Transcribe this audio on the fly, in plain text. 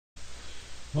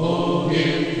Oh,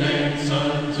 give thanks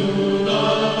unto the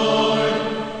Lord,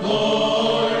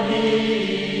 for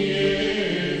he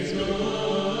is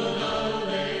good.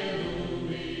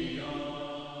 Alleluia.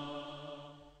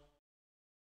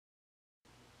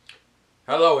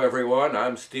 Hello everyone,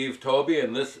 I'm Steve Toby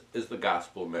and this is the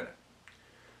Gospel Minute.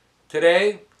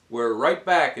 Today we're right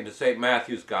back into St.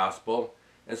 Matthew's Gospel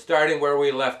and starting where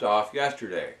we left off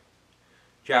yesterday.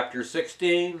 Chapter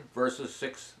 16, verses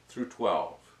 6 through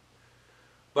 12.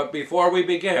 But before we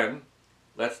begin,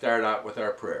 let's start out with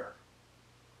our prayer.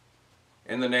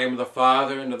 In the name of the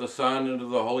Father, and of the Son, and of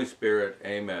the Holy Spirit,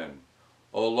 amen.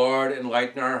 O Lord,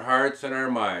 enlighten our hearts and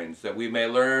our minds, that we may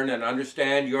learn and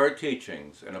understand your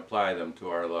teachings and apply them to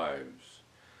our lives.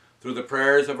 Through the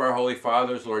prayers of our Holy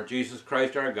Fathers, Lord Jesus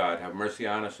Christ our God, have mercy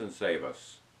on us and save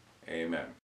us.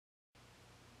 Amen.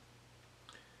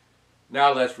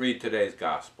 Now let's read today's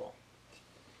Gospel.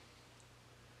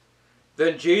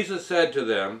 Then Jesus said to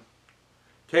them,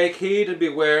 "Take heed and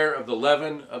beware of the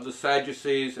leaven of the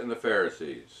Sadducees and the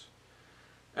Pharisees."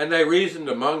 And they reasoned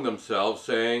among themselves,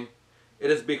 saying, "It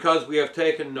is because we have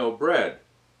taken no bread."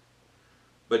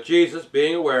 But Jesus,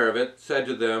 being aware of it, said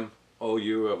to them, "O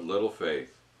you of little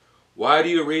faith, why do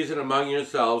you reason among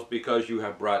yourselves because you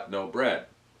have brought no bread?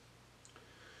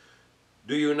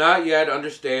 Do you not yet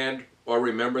understand or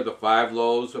remember the 5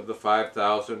 loaves of the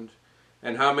 5,000,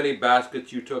 and how many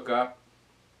baskets you took up?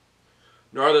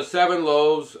 Nor the 7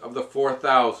 loaves of the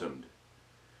 4,000,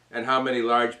 and how many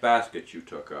large baskets you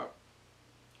took up?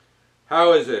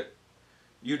 How is it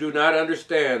you do not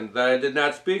understand that I did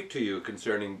not speak to you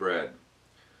concerning bread,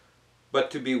 but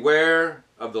to beware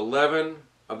of the leaven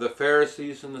of the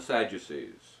Pharisees and the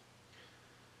Sadducees?"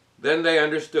 Then they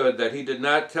understood that he did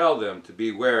not tell them to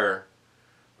beware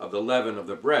of the leaven of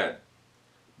the bread,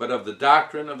 but of the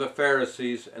doctrine of the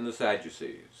Pharisees and the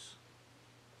Sadducees.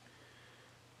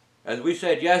 As we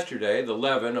said yesterday, the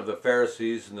leaven of the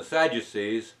Pharisees and the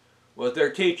Sadducees was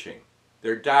their teaching,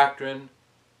 their doctrine,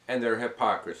 and their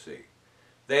hypocrisy.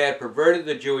 They had perverted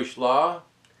the Jewish law,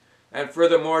 and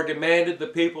furthermore demanded the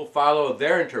people follow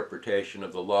their interpretation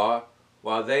of the law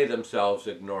while they themselves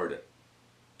ignored it.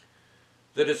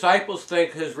 The disciples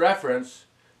think his reference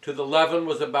to the leaven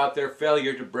was about their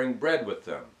failure to bring bread with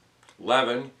them.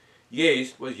 Leaven,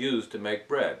 yeast, was used to make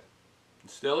bread.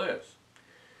 It still is.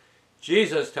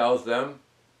 Jesus tells them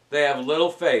they have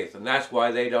little faith, and that's why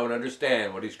they don't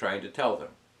understand what he's trying to tell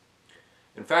them.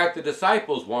 In fact, the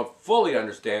disciples won't fully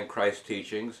understand Christ's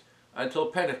teachings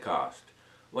until Pentecost,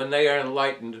 when they are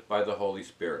enlightened by the Holy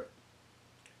Spirit.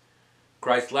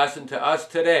 Christ's lesson to us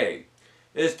today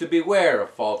is to beware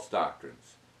of false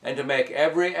doctrines and to make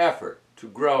every effort to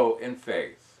grow in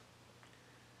faith.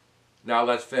 Now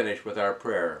let's finish with our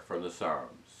prayer from the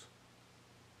Psalms.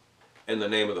 In the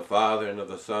name of the Father, and of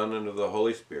the Son, and of the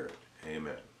Holy Spirit,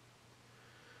 amen.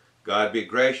 God be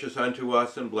gracious unto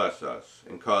us, and bless us,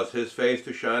 and cause his face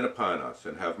to shine upon us,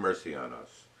 and have mercy on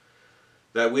us,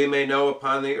 that we may know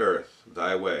upon the earth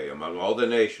thy way, among all the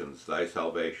nations thy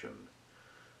salvation.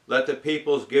 Let the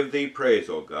peoples give thee praise,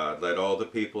 O God, let all the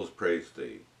peoples praise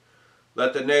thee.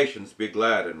 Let the nations be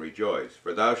glad and rejoice,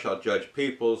 for thou shalt judge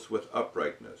peoples with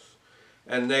uprightness,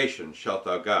 and nations shalt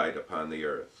thou guide upon the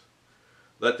earth.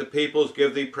 Let the peoples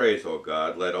give thee praise, O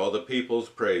God, let all the peoples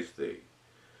praise thee.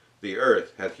 The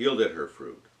earth hath yielded her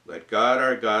fruit. Let God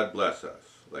our God bless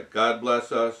us. Let God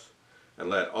bless us,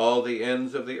 and let all the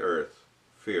ends of the earth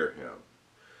fear him.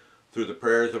 Through the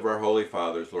prayers of our Holy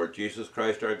Fathers, Lord Jesus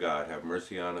Christ our God, have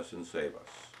mercy on us and save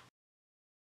us.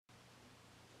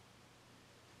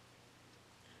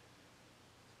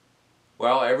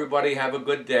 Well, everybody have a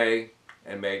good day,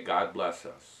 and may God bless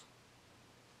us.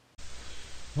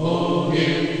 Oh,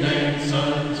 give